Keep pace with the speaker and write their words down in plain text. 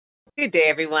Good day,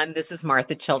 everyone. This is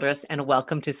Martha Childress, and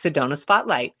welcome to Sedona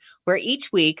Spotlight, where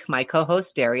each week my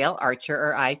co-host Darielle Archer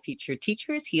or I feature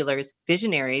teachers, healers,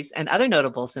 visionaries, and other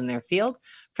notables in their field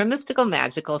from mystical,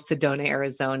 magical Sedona,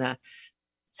 Arizona.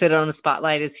 Sedona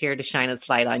Spotlight is here to shine its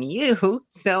light on you,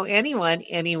 so anyone,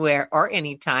 anywhere, or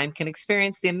anytime can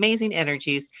experience the amazing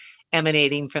energies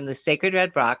emanating from the sacred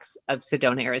red rocks of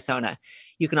Sedona, Arizona.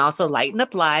 You can also lighten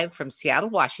up live from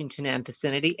Seattle, Washington, and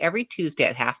vicinity every Tuesday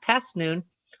at 12:30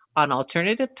 on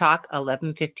Alternative Talk,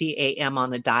 11:50 a.m. on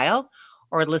the dial,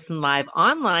 or listen live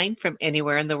online from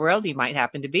anywhere in the world you might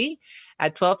happen to be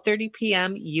at 12:30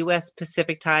 p.m. U.S.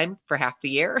 Pacific time for half the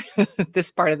year,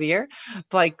 this part of the year,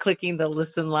 by clicking the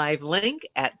Listen Live link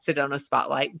at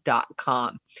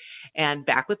sedonaspotlight.com. And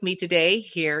back with me today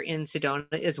here in Sedona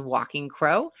is Walking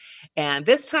Crow. And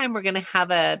this time we're going to have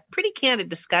a pretty candid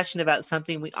discussion about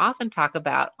something we often talk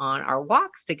about on our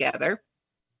walks together,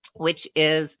 which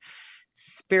is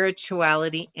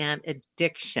spirituality and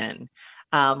addiction.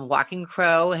 Walking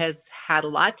Crow has had a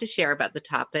lot to share about the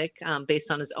topic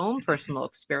based on his own personal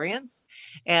experience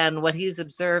and what he's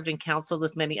observed and counseled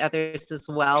with many others as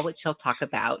well, which he'll talk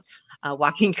about.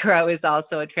 Walking Crow is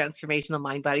also a transformational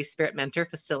mind, body, spirit mentor,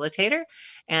 facilitator,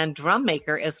 and drum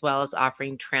maker, as well as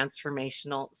offering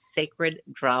transformational sacred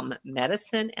drum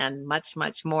medicine and much,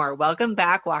 much more. Welcome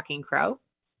back, Walking Crow.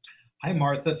 Hi,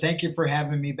 Martha. Thank you for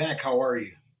having me back. How are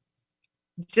you?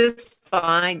 Just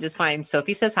fine, just fine.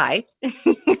 Sophie says hi.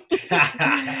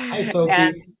 Hi, Sophie.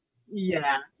 And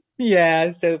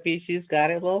yeah, Sophie, she's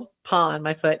got a little paw on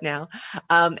my foot now.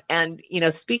 And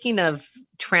speaking of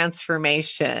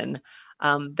transformation,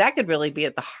 that could really be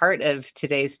at the heart of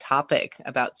today's topic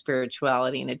about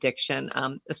spirituality and addiction,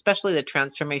 especially the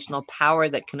transformational power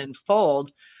that can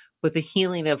unfold with the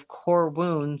healing of core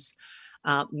wounds,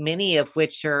 many of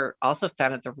which are also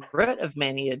found at the root of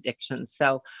many addictions.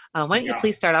 So why don't you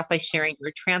please start off by sharing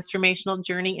your transformational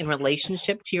journey in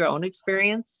relationship to your own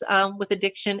experience with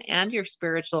addiction and your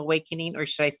spiritual awakening, or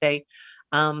should I say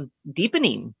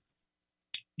deepening?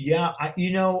 Yeah,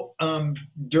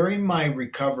 during my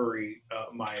recovery,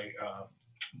 my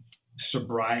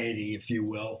sobriety, if you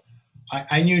will,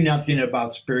 I knew nothing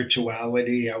about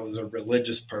spirituality. I was a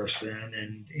religious person,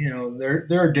 and there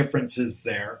are differences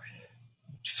there.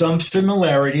 Some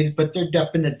similarities, but there are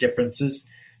definite differences.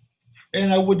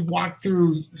 And I would walk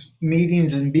through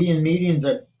meetings and be in meetings.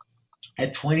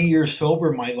 At 20 years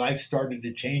sober, my life started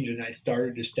to change, and I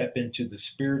started to step into the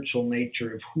spiritual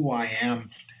nature of who I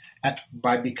am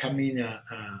by becoming an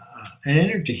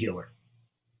energy healer.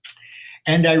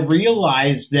 And I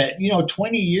realized that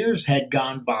 20 years had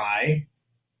gone by,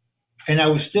 and I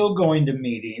was still going to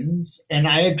meetings, and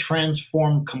I had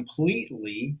transformed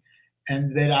completely,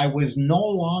 and that I was no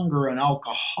longer an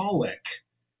alcoholic.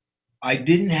 I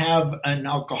didn't have an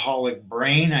alcoholic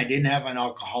brain. I didn't have an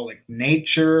alcoholic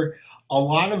nature. A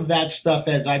lot of that stuff,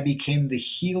 as I became the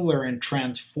healer and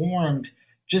transformed,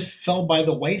 just fell by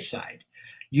the wayside.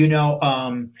 In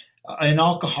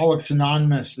Alcoholics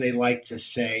Anonymous, they like to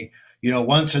say,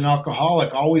 once an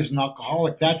alcoholic, always an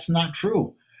alcoholic. That's not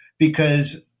true,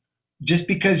 because just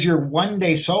because you're one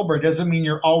day sober doesn't mean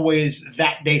you're always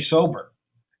that day sober.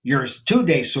 You're 2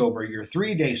 days sober, you're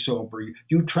 3 days sober,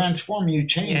 you transform, you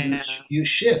change, you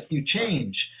shift, you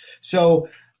change. So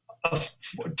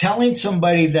telling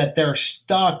somebody that they're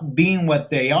stuck being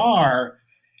what they are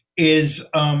is,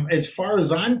 as far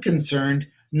as I'm concerned,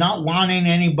 not wanting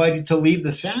anybody to leave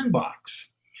the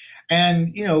sandbox.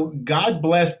 And, God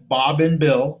bless Bob and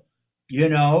Bill,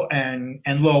 and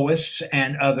Lois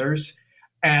and others.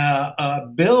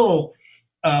 Bill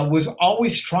was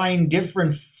always trying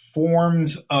different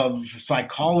forms of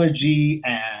psychology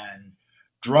and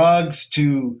drugs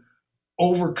to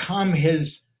overcome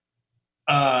his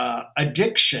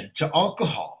addiction to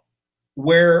alcohol,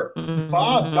 where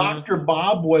Dr.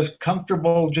 Bob was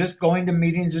comfortable just going to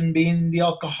meetings and being the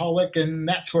alcoholic and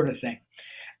that sort of thing.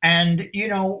 And,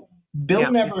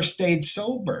 Bill never stayed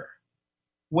sober.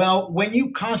 Well, when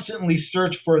you constantly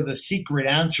search for the secret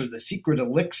answer, the secret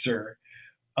elixir,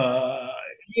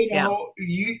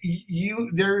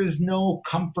 there is no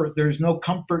comfort. There's no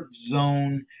comfort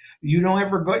zone. You don't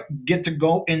ever get to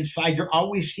go inside. You're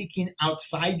always seeking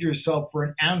outside yourself for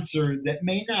an answer that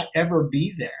may not ever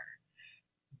be there.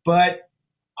 But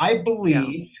I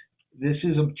believe, this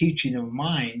is a teaching of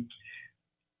mine,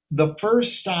 the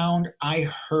first sound I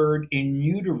heard in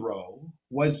utero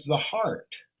was the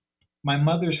heart, my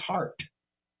mother's heart.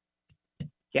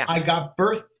 Yeah. I got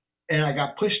birthed and I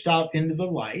got pushed out into the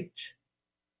light.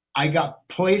 I got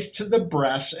placed to the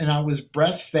breast, and I was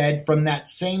breastfed from that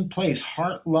same place.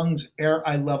 Heart, lungs, air,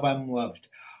 I love, I'm loved.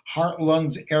 Heart,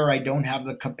 lungs, air, I don't have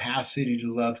the capacity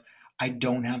to love. I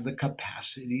don't have the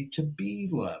capacity to be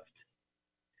loved.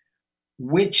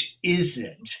 Which is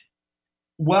it?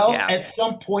 Well, Yeah. at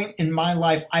some point in my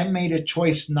life, I made a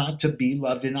choice not to be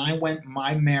loved, and I went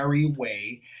my merry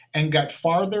way and got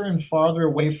farther and farther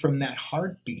away from that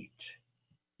heartbeat.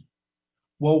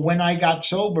 Well, when I got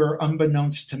sober,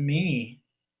 unbeknownst to me,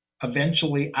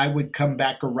 eventually I would come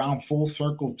back around full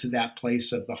circle to that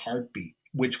place of the heartbeat,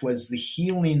 which was the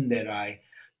healer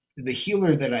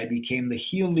that I became, the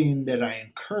healing that I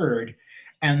incurred,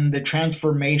 and the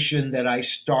transformation that I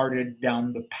started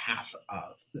down the path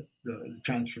of the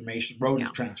transformation, road Yeah.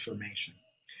 of transformation.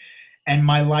 And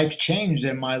my life changed,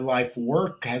 and my life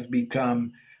work has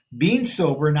become being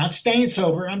sober, not staying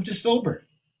sober. I'm just sober.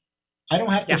 I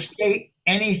don't have to Yeah. stay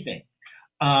anything.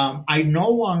 I no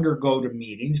longer go to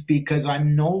meetings because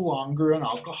I'm no longer an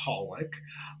alcoholic.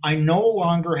 I no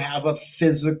longer have a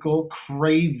physical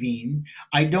craving.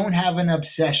 I don't have an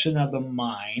obsession of the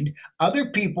mind. Other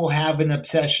people have an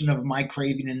obsession of my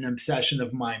craving and an obsession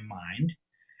of my mind.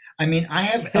 I mean, I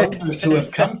have elders who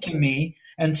have come to me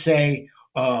and say,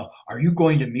 are you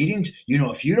going to meetings? You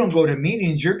know, if you don't go to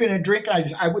meetings, you're going to drink.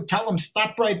 I would tell them,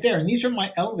 stop right there. And these are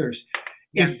my elders.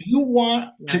 Yeah. If you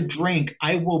want Yeah. to drink,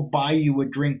 I will buy you a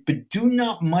drink, but do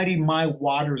not muddy my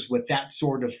waters with that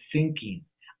sort of thinking.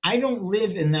 I don't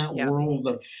live in that Yeah. world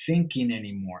of thinking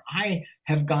anymore. I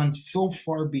have gone so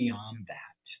far beyond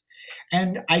that.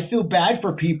 And I feel bad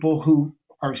for people who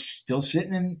are still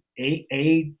sitting in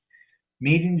AA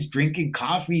meetings, drinking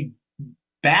coffee,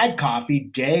 bad coffee,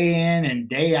 day in and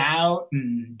day out,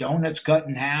 and donuts cut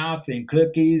in half, and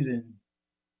cookies, and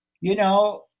you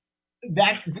know,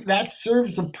 that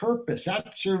serves a purpose.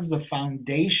 That serves a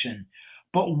foundation.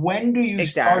 But when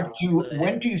Exactly.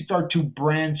 do you start to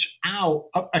branch out?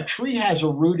 A tree has a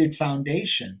rooted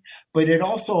foundation, but it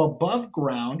also above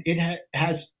ground it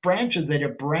has branches that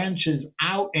it branches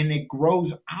out and it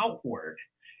grows outward.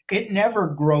 It never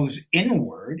grows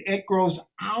inward. It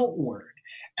grows outward.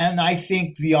 And I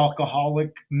think the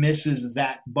alcoholic misses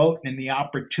that boat and the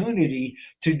opportunity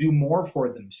to do more for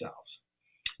themselves.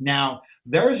 Now,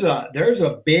 there's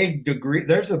a big degree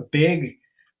there's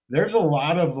a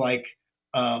lot of like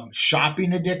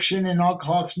shopping addiction in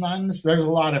Alcoholics Anonymous. There's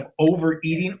a lot of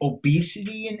overeating,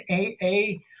 obesity in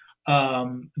AA.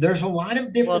 There's a lot of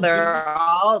Well, different things,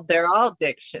 they're all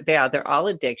addiction. They're all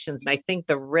addictions. And I think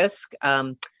the risk,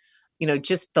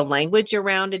 just the language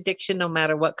around addiction, no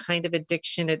matter what kind of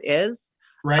addiction it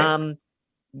right? um,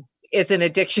 is an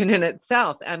addiction in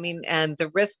itself. I mean, and the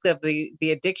risk of the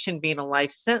addiction being a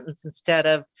life sentence instead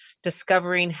of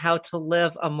discovering how to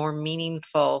live a more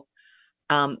meaningful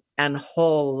and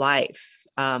whole life.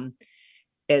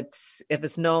 It's if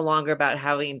it's no longer about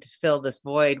having to fill this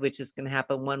void, which is going to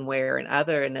happen one way or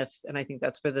another, and I think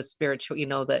that's where the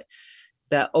spiritual, that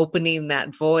the opening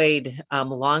that void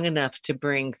long enough to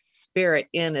bring spirit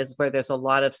in is where there's a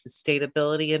lot of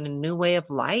sustainability and a new way of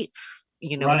life.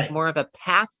 It's Right. more of a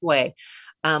pathway.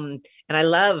 And I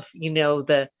love,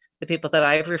 the people that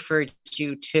I've referred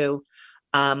you to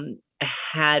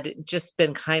had just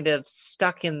been kind of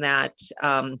stuck in that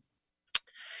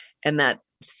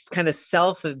kind of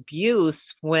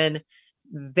self-abuse when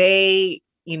they,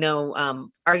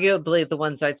 arguably the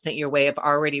ones I've sent your way have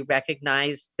already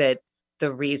recognized that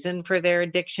the reason for their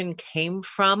addiction came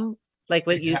from, like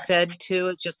what you Exactly. said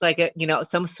too, just like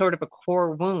some sort of a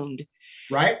core wound.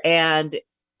 Right. And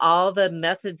all the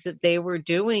methods that they were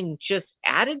doing just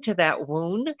added to that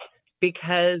wound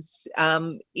because,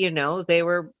 they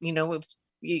were,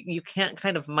 you can't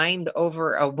kind of mind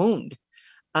over a wound.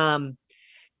 Um,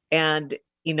 and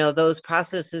those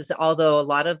processes, although a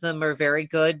lot of them are very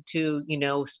good to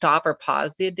stop or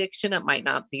pause the addiction, it might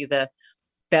not be the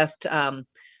best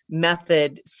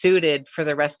method suited for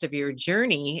the rest of your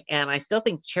journey. And I still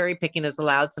think cherry picking is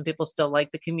allowed. Some people still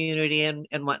like the community and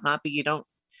whatnot, but you don't,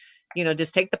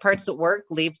 just take the parts that work,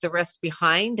 leave the rest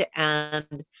behind. And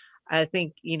I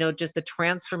think, just the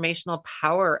transformational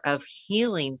power of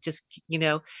healing just,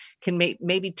 can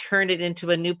maybe turn it into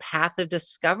a new path of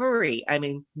discovery. I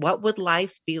mean, what would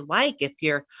life be like if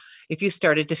you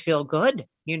started to feel good,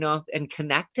 and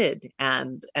connected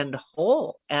and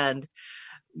whole? And,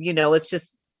 it's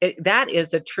just, that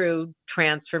is a true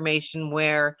transformation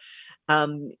where,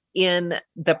 in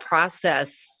the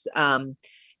process,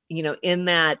 in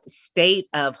that state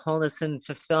of wholeness and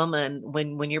fulfillment,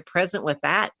 when you're present with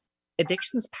that,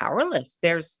 addiction's powerless.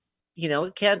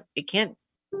 It can't,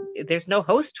 there's no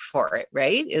host for it,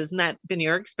 right? Isn't that been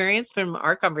your experience from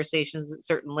our conversations? It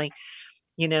certainly,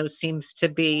 seems to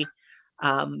be,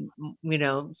 sound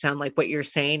like what you're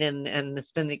saying, and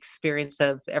it's been the experience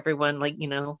of everyone, like,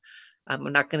 I'm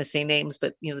not going to say names,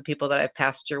 but the people that I've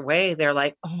passed your way, they're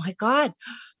like, oh my God,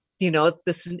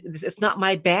 it's not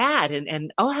my bad.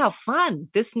 And oh, how fun.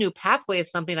 This new pathway is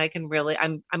something I can really,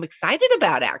 I'm excited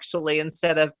about, actually,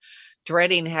 instead of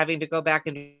dreading having to go back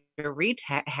into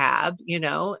rehab,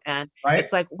 and Right.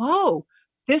 it's like, whoa,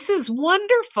 this is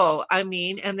wonderful. I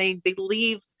mean, and they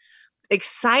leave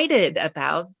excited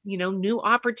about, new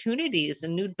opportunities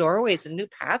and new doorways and new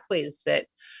pathways that,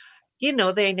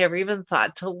 they never even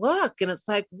thought to look. And it's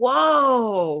like,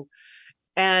 whoa.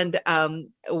 And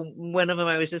one of them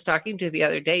I was just talking to the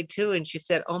other day too, and she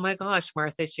said, "Oh my gosh,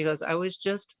 Martha," she goes, "I was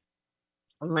just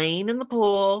laying in the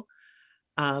pool,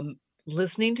 um,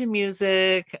 listening to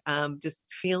music, just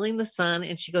feeling the sun."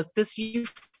 And she goes, "This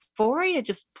euphoria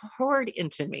just poured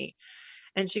into me."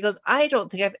 And she goes, "I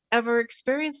don't think I've ever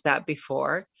experienced that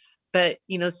before. But,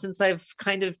 since I've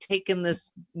kind of taken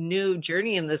this new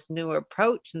journey and this new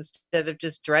approach instead of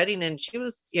just dreading," and she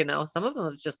was, some of them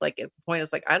was just like, at the point,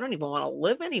 it's like, I don't even want to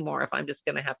live anymore if I'm just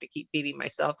going to have to keep beating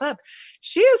myself up.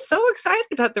 She is so excited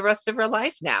about the rest of her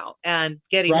life now and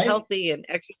getting Right. healthy and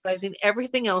exercising.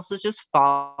 Everything else is just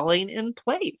falling in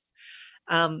place.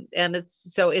 And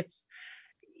it's,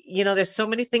 there's so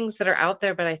many things that are out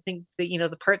there, but I think that,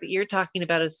 the part that you're talking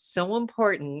about is so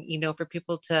important, for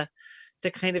people to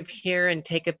kind of hear and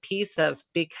take a piece of,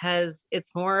 because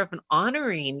it's more of an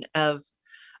honoring of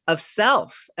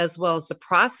self as well as the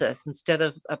process instead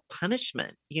of a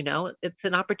punishment. It's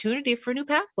an opportunity for a new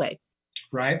pathway.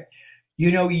 Right.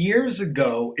 Years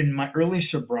ago in my early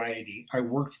sobriety, I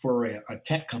worked for a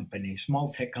tech company, small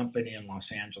tech company in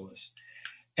Los Angeles.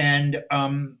 And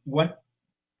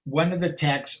one of the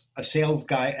techs, a sales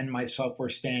guy, and myself were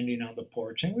standing on the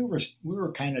porch, and we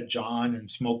were kind of John and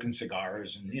smoking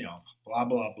cigars, and blah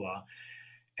blah blah.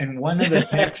 And one of the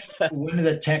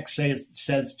techs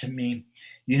says to me,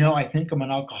 I think I'm an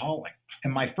alcoholic.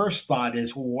 And my first thought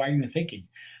is, well, why are you thinking?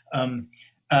 Um,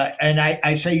 and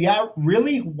I say, yeah,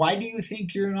 really? Why do you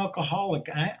think you're an alcoholic?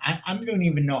 And I don't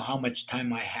even know how much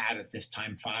time I had at this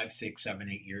time, 5, 6, 7,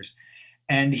 8 years.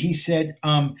 And he said,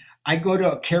 I go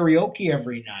to karaoke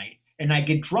every night and I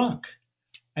get drunk.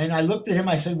 And I looked at him,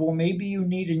 I said, well, maybe you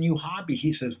need a new hobby.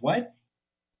 He says, what?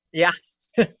 Yeah.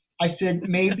 I said,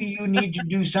 maybe you need to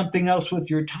do something else with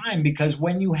your time because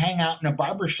when you hang out in a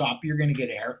barber shop, you're going to get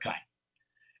a haircut.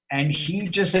 And he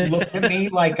just looked at me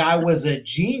like I was a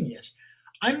genius.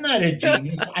 I'm not a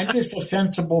genius. I'm just a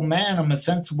sensible man. I'm a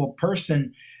sensible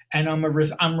person, and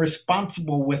I'm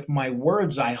responsible with my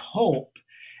words, I hope.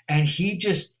 And he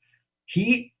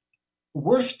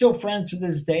we're still friends to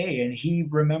this day, and he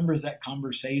remembers that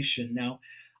conversation. Now,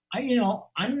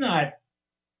 I'm not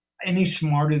any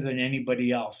smarter than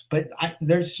anybody else, but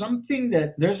there's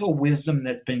a wisdom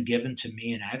that's been given to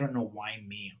me, and I don't know why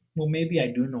me. Well, maybe I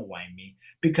do know why me,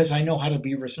 because I know how to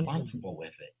be Mhm. responsible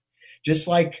with it. Just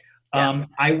like Yeah.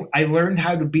 I learned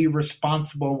how to be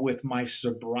responsible with my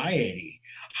sobriety.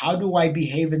 How do I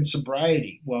behave in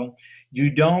sobriety? Well, you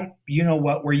don't,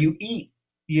 where you eat.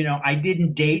 I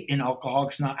didn't date in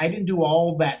Alcoholics Not. I didn't do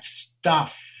all that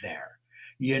stuff there.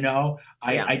 You know,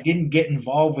 I, Yeah. I didn't get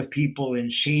involved with people in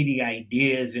shady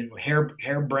ideas and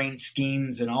harebrained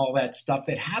schemes and all that stuff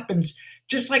that happens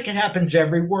just like it happens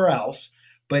everywhere else,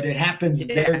 but it happens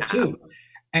there Yeah. too.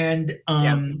 And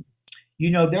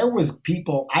Yeah. there was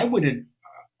people I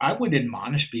would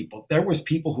admonish people. There was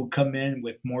people who come in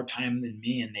with more time than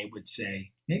me, and they would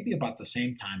say maybe about the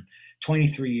same time,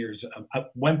 23 years.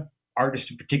 One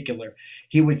artist in particular,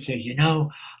 he would say,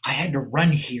 I had to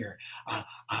run here. Uh,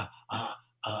 uh,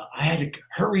 uh, I had to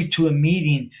hurry to a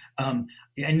meeting.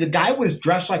 And the guy was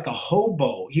dressed like a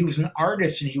hobo. He was an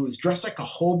artist, and he was dressed like a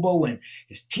hobo, and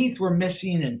his teeth were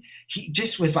missing, and he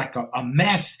just was like a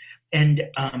mess. And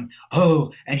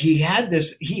and he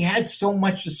had so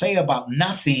much to say about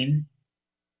nothing.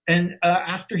 And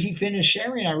after he finished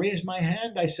sharing, I raised my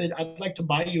hand. I said, I'd like to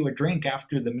buy you a drink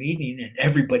after the meeting. And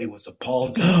everybody was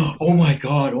appalled. Oh my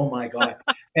God, oh my God.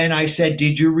 And I said,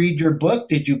 did you read your book?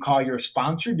 Did you call your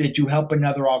sponsor? Did you help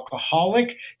another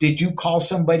alcoholic? Did you call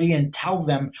somebody and tell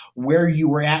them where you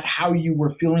were at, how you were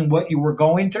feeling, what you were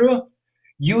going through?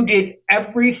 You did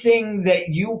everything that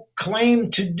you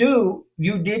claimed to do,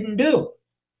 you didn't do.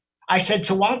 I said,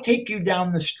 so I'll take you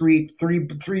down the street,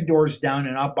 three doors down,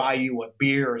 and I'll buy you a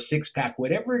beer or a six pack,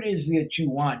 whatever it is that you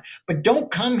want. But don't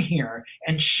come here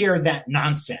and share that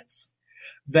nonsense.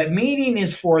 The meeting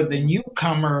is for the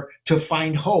newcomer to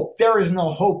find hope. There is no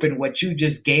hope in what you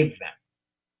just gave them.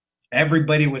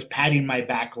 Everybody was patting my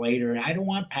back later, and I don't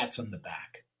want pats on the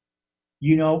back.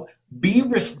 You know, be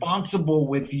responsible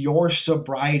with your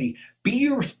sobriety. Be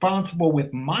responsible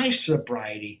with my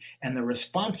sobriety, and the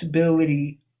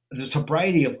responsibility the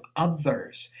sobriety of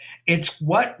others. It's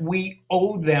what we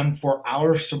owe them for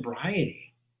our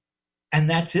sobriety. And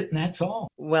that's it, and that's all.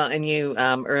 Well, and you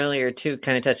earlier too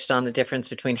kind of touched on the difference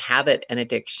between habit and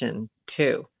addiction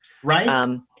too. Right?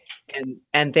 Um,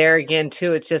 and there again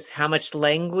too, it's just how much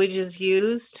language is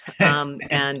used.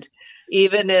 And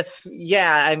even if,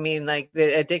 yeah, I mean, like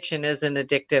the addiction is an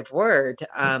addictive word.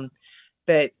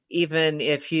 But even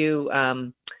if you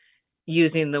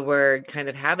using the word kind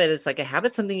of habit, it's like a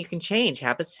habit, something you can change.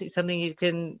 Habits, something you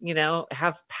can,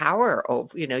 have power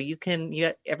over.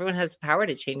 Everyone has power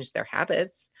to change their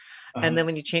habits. And Uh, then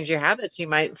when you change your habits, you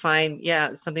might find,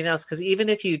 yeah, something else. Because even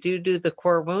if you do the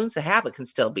core wounds, the habit can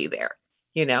still be there,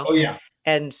 you know. oh yeah.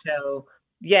 And so,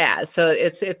 yeah, so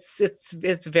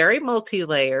it's very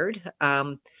multi-layered.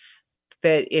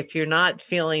 But if you're not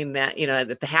feeling that,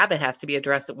 that the habit has to be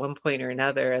addressed at one point or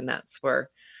another, and that's where,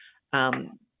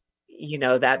 um,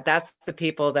 that's the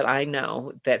people that I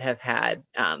know that have had,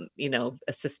 a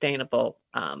sustainable,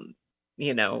 I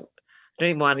don't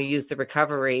even want to use the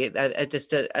recovery,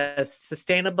 just a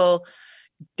sustainable,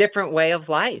 different way of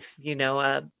life,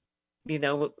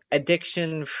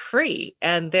 addiction free.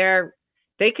 And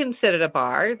they can sit at a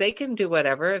bar, they can do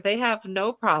whatever. They have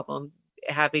no problem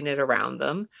having it around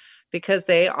them because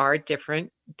they are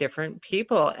different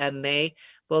people, and they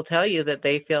will tell you that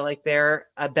they feel like they're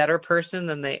a better person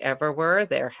than they ever were.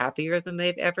 They're happier than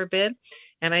they've ever been.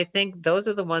 And I think those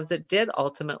are the ones that did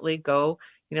ultimately go,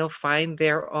 find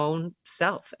their own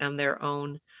self and their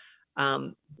own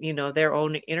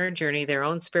inner journey, their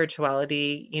own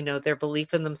spirituality, their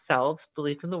belief in themselves,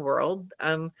 belief in the world.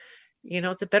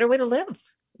 It's a better way to live,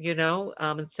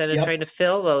 instead of Yep. trying to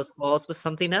fill those walls with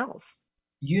something else.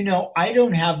 I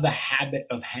don't have the habit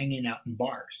of hanging out in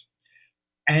bars.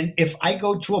 And if I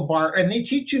go to a bar, and they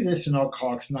teach you this in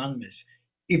Alcoholics Anonymous,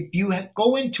 if you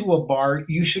go into a bar,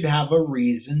 you should have a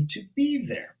reason to be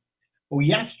there. Well,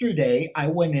 yesterday I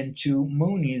went into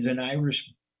Mooney's, an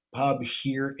Irish pub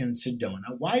here in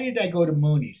Sedona. Why did I go to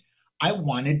Mooney's? I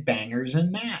wanted bangers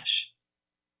and mash.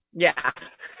 Yeah.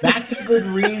 That's a good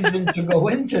reason to go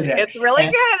into there. It's really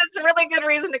And, good. It's a really good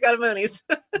reason to go to Mooney's.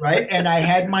 right? And I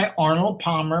had my Arnold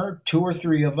Palmer, two or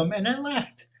three of them, and I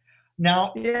left.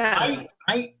 Now, Yeah.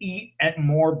 I eat at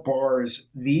more bars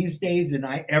these days than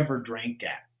I ever drank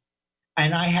at.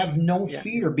 And I have no Yeah.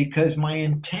 fear because my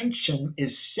intention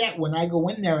is set. When I go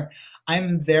in there,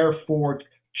 I'm there for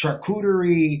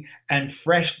charcuterie and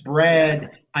fresh Yeah. bread.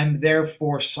 I'm there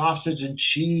for sausage and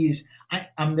cheese.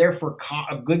 I'm there for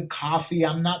a good coffee.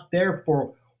 I'm not there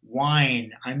for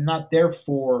wine. I'm not there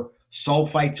for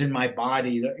sulfites in my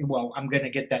body. Well, I'm going to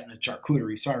get that in the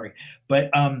charcuterie. Sorry, but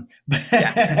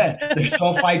Yeah. there's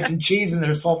sulfites in cheese and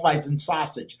there's sulfites in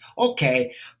sausage.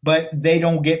 Okay, but they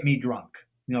don't get me drunk.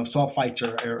 Sulfites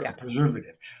are a Yeah.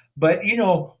 preservative. But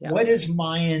Yeah. what is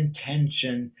my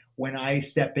intention when I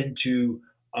step into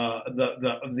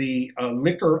the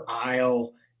liquor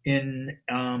aisle in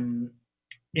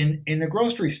in a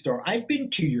grocery store? I've been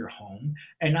to your home,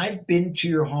 and I've been to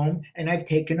your home, and I've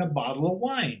taken a bottle of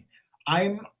wine.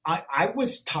 I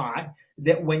was taught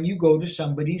that when you go to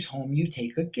somebody's home, you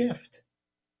take a gift.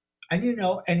 And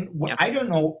Yeah. I don't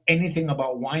know anything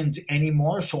about wines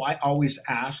anymore, so I always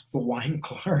ask the wine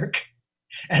clerk,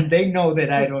 and they know that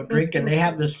I don't drink, and they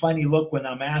have this funny look when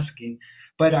I'm asking,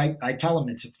 but I tell them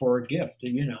it's for a gift.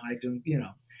 I do,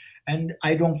 and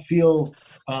I don't feel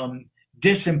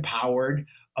disempowered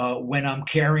when I'm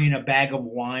carrying a bag of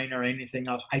wine or anything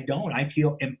else. I don't. I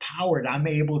feel empowered. I'm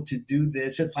able to do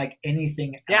this. It's like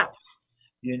anything Yeah. else,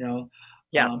 you know.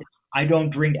 Yeah. I don't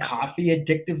drink Yeah. coffee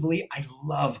addictively. I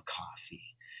love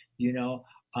coffee. You know,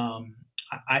 um,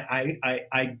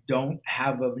 I don't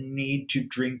have a need to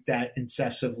drink that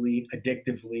incessantly,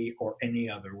 addictively, or any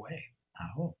other way.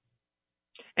 Oh,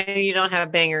 And you don't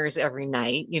have bangers every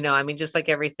night, I mean, just like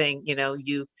everything,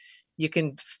 you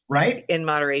can right? in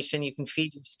moderation, you can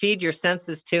feed your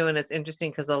senses too. And it's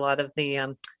interesting because a lot of the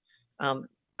um,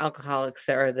 alcoholics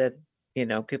are the,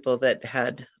 people that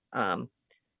had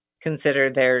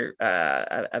considered their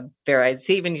very, I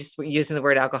see, even just using the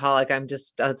word alcoholic,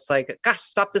 it's like, gosh,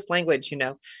 stop this language,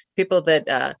 people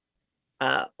that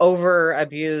over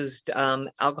abused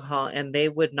alcohol, and they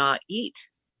would not eat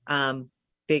um,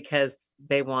 because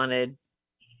they wanted,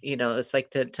 it's like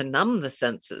to numb the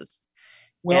senses.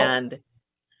 Well, And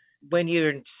when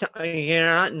you're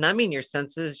not numbing your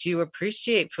senses, you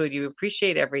appreciate food, you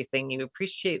appreciate everything, you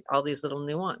appreciate all these little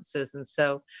nuances.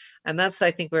 And that's,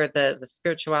 I think, where the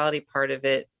spirituality part of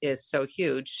it is so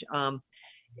huge,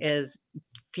 is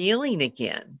feeling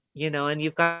again, and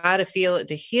you've got to feel it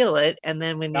to heal it. And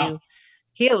then when yeah, you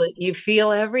heal it, you feel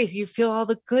all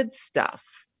the good stuff.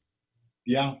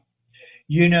 yeah.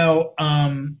 You know,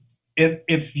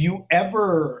 if you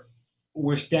ever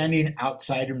were standing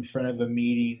outside in front of a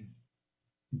meeting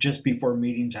just before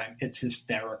meeting time, it's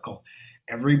hysterical.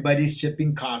 Everybody's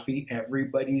sipping coffee,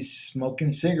 everybody's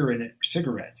smoking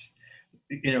cigarettes,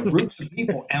 groups of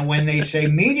people. And when they say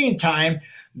meeting time,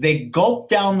 they gulp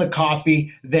down the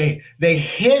coffee, they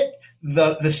hit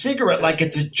the cigarette like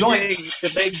it's a joint.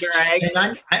 The big drag.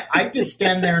 And I just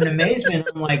stand there in amazement.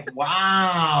 I'm like,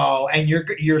 wow. And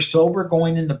you're sober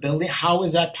going in the building. How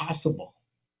is that possible?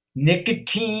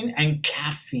 Nicotine and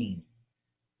caffeine.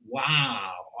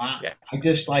 Wow. Wow. Yeah. I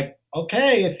just like,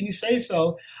 okay, if you say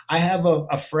so. I have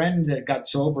a friend that got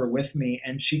sober with me,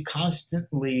 and she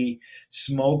constantly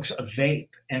smokes a vape.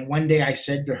 And one day I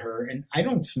said to her, and I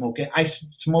don't smoke it, I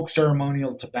smoke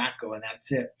ceremonial tobacco, and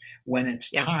that's it when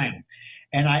it's Yeah. time.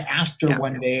 And I asked her Yeah.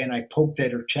 one day, and I poked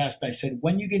at her chest. I said,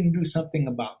 when are you going to do something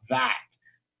about that?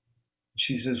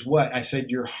 She says, what? I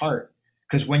said, your heart.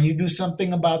 Because when you do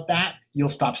something about that, you'll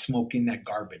stop smoking that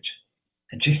garbage.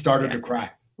 And she started Yeah. to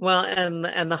cry. Well,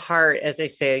 and the heart, as I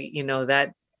say,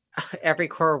 that every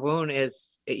core wound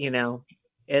is,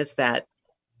 is that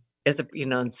is a,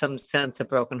 in some sense a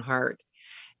broken heart.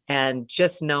 And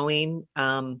just knowing,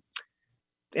 and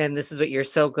this is what you're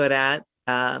so good at,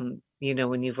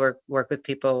 when you've worked with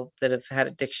people that have had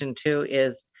addiction too,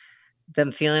 is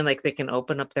them feeling like they can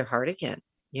open up their heart again,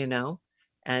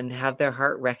 and have their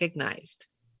heart recognized.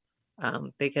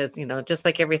 Because, just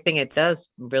like everything, it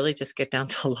does really just get down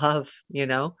to love,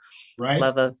 Right?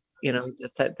 love of,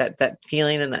 just that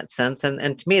feeling and that sense.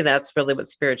 And to me, that's really what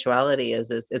spirituality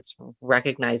is it's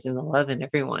recognizing the love in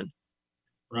everyone.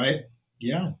 Right?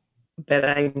 Yeah. But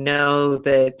I know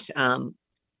that,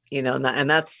 and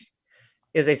that's,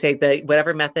 as I say, that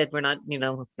whatever method, we're not,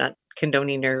 not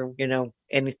condoning or,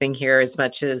 anything here as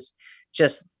much as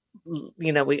just,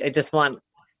 I just want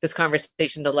this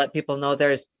conversation to let people know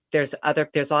there's a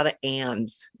lot of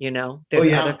ands,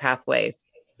 there's other pathways.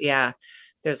 Yeah.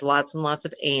 There's lots and lots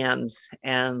of ands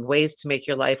and ways to make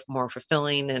your life more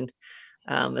fulfilling. And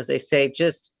as I say,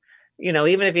 just,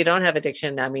 even if you don't have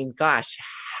addiction, I mean, gosh,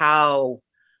 how,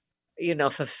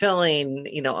 fulfilling,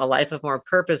 a life of more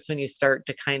purpose when you start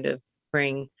to kind of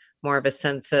bring more of a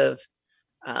sense of,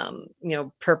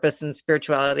 purpose and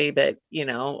spirituality. But,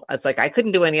 it's like, I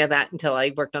couldn't do any of that until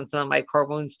I worked on some of my core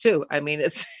wounds too. I mean,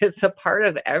 it's a part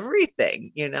of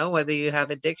everything, whether you have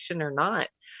addiction or not.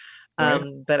 Right.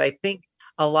 But I think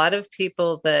a lot of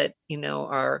people that,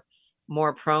 are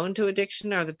more prone to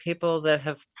addiction are the people that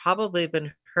have probably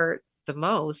been hurt the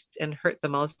most,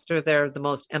 or they're the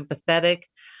most empathetic,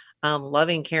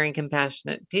 loving, caring,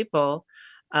 compassionate people,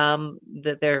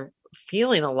 that they're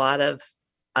feeling a lot of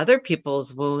other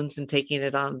people's wounds and taking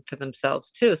it on for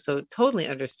themselves too. So totally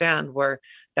understand where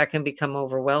that can become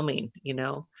overwhelming,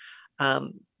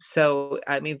 So,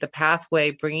 I mean, the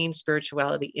pathway, bringing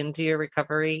spirituality into your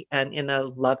recovery and in a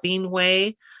loving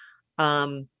way,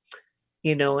 um,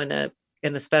 and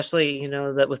especially,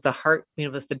 that with the heart,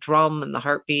 with the drum and the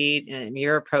heartbeat and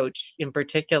your approach in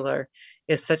particular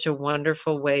is such a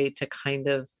wonderful way to kind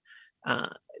of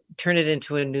turn it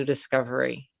into a new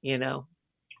discovery,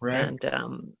 Right.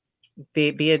 and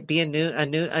be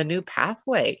a new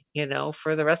pathway,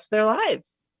 for the rest of their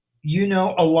lives.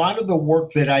 A lot of the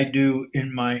work that I do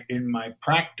in my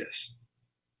practice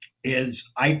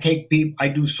is I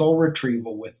do soul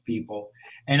retrieval with people,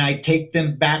 and I take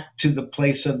them back to the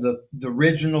place of the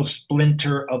original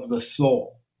splinter of the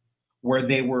soul, where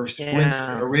they were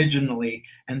splintered originally,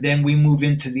 and then we move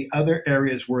into the other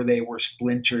areas where they were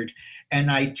splintered. And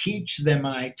I teach them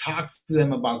and I talk to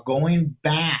them about going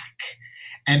back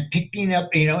and picking up,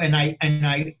 and I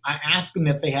ask them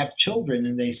if they have children,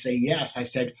 and they say yes. I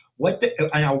said,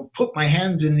 and I'll put my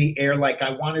hands in the air like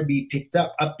I want to be picked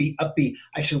up, uppy, uppy.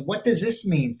 I said, what does this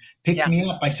mean? Pick me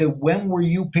up. I said, when were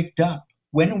you picked up?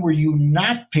 When were you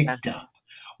not picked up?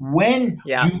 When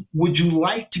would you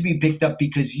like to be picked up?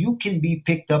 Because you can be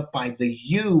picked up by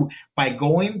by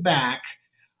going back,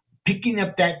 picking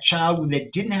up that child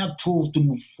that didn't have tools to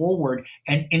move forward,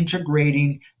 and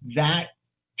integrating that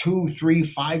 2, 3,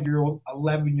 5-year-old,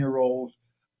 11-year-old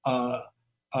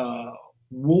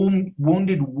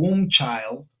wounded womb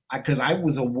child, because I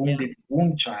was a wounded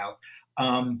womb child,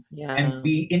 and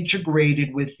be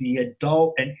integrated with the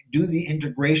adult and do the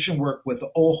integration work with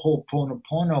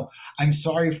Ho'oponopono. I'm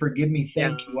sorry, forgive me,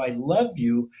 thank you, I love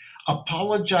you.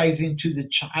 Apologizing to the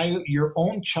child, your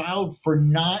own child, for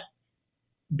not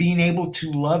being able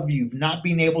to love you, not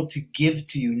being able to give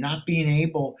to you, not being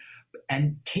able,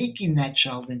 and taking that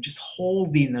child and just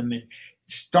holding them and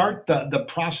start the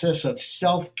process of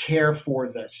self-care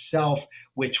for the self,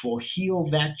 which will heal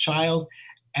that child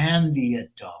and the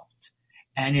adult.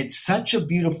 And it's such a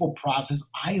beautiful process.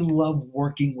 I love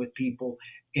working with people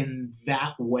in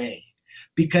that way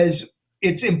because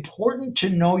it's important to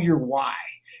know your why.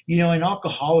 In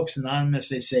Alcoholics Anonymous,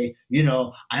 they say,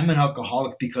 I'm an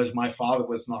alcoholic because my father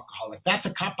was an alcoholic. That's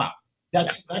a cop out. Yeah.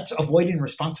 That's avoiding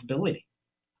responsibility.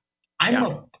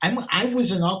 Yeah. I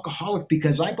was an alcoholic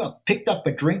because I picked up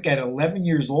a drink at 11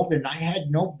 years old, and I had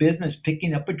no business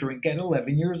picking up a drink at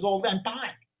 11 years old on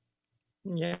time.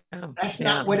 Yeah. That's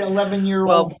Yeah. not what 11-year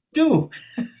Well, olds do.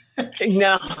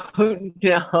 no,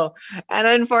 no. And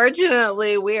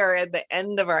unfortunately, we are at the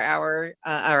end of our hour,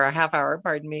 or a half hour,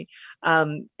 pardon me.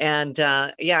 And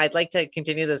yeah, I'd like to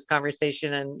continue this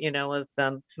conversation and, with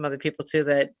some other people too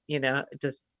that,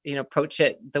 just, approach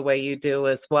it the way you do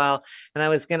as well. And I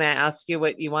was going to ask you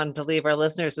what you wanted to leave our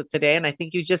listeners with today. And I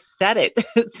think you just said it.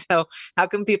 So how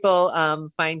can people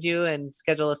find you and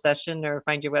schedule a session or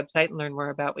find your website and learn more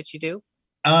about what you do?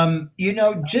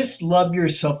 Just love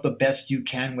yourself the best you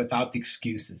can without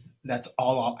excuses. That's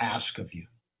all I'll ask of you.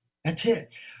 That's it.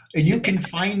 And you can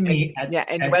find me Yeah.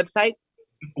 And your at website?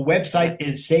 website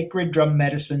is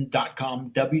sacreddrummedicine.com,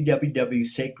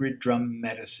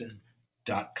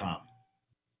 www.sacreddrummedicine.com.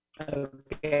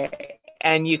 Okay.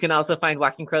 And you can also find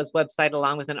Walking Crow's website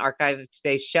along with an archive of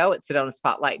today's show at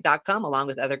sedonaspotlight.com, along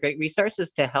with other great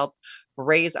resources to help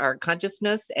raise our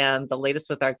consciousness and the latest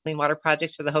with our clean water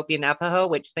projects for the Hopi and Navajo,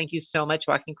 which thank you so much,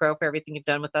 Walking Crow, for everything you've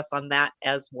done with us on that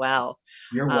as well.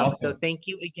 You're So welcome. thank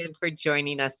you again for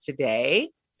joining us today.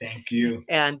 Thank you.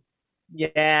 And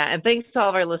and thanks to all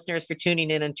of our listeners for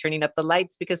tuning in and turning up the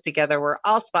lights, because together we're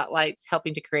all spotlights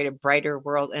helping to create a brighter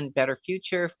world and better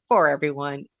future for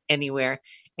everyone, anywhere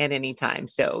and anytime.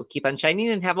 So keep on shining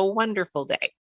and have a wonderful day.